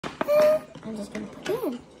I'm just gonna put it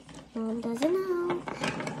in. Mom doesn't know.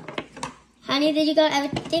 Honey, did you got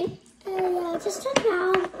everything? Yeah, just turn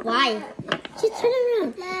around. Why? Just turn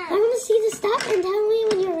around. I want to see the stuff and tell me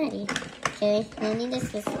when you're ready. Okay, I need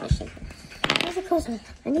this to squish it. Where's the close one?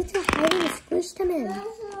 I need to hide and squish them in.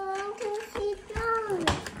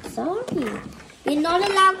 Sorry. You're not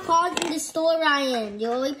allowed cards in the store, Ryan. You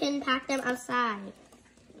only can pack them outside.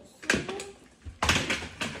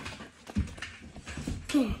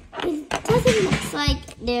 It doesn't look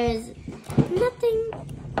like there's nothing.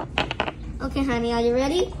 Okay, honey, are you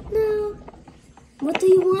ready? No. What do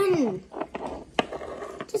you want?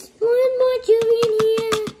 Just one more jewelry in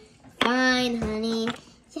here. Fine, honey.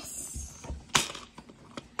 Yes.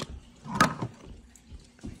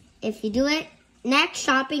 If you do it next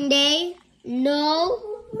shopping day, no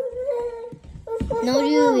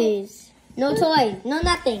jewelries, no toys, no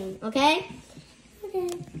nothing, okay? Okay.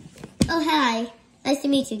 Oh, hi. Nice to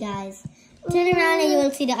meet you guys. Turn around and you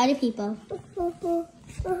will see the other people.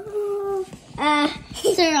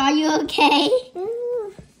 Sir, are you okay?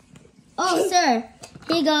 Oh, sir.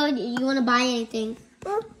 Here you go. You want to buy anything?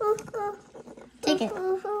 Take it.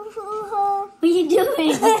 What are you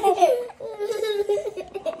doing?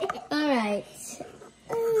 All right.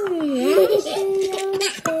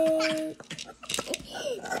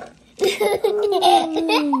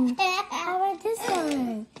 How about this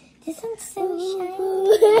one? This one's so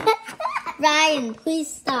shiny. Ryan, please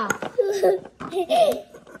stop.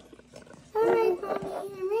 Alright, Mommy,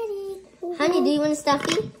 I'm ready. Honey, do you want a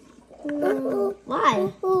stuffy? No.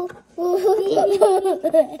 Why?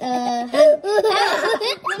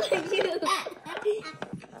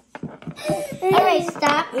 Alright,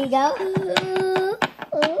 stop. Here you go.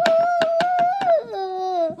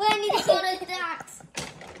 Well, I need to go to the docks.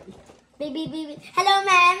 Baby. Hello,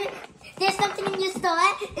 ma'am. There's something in your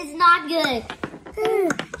store. It's not good.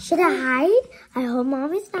 Should I hide? I hope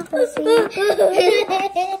Mommy's not going to see.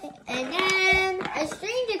 And then a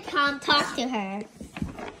stranger come talk to her.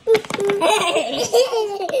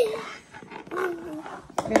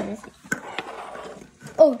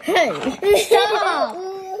 Oh, hey. Stop.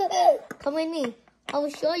 Come with me. I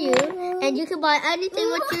will show you. And you can buy anything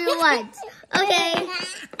what you want. Okay.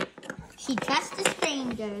 She trusts the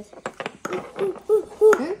strangers.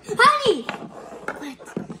 Honey! What?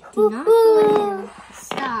 Do not go with him.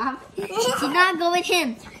 Stop. Do not go with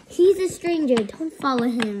him. He's a stranger. Don't follow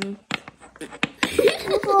him.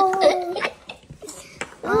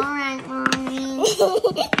 Alright, Mommy.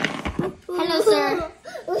 Hello, sir.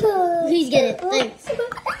 Please get it. Thanks.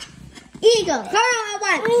 Here you go. Hurry at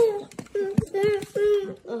once.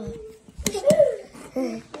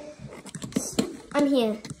 I'm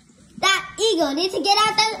here. That eagle needs to get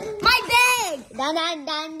out of my bag.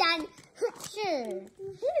 Dun. Sure.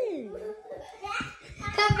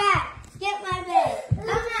 Come back. Get my bag.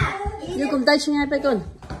 Come back. You cùng tay xin hai tay con.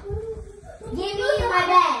 Give me my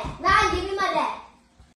bag.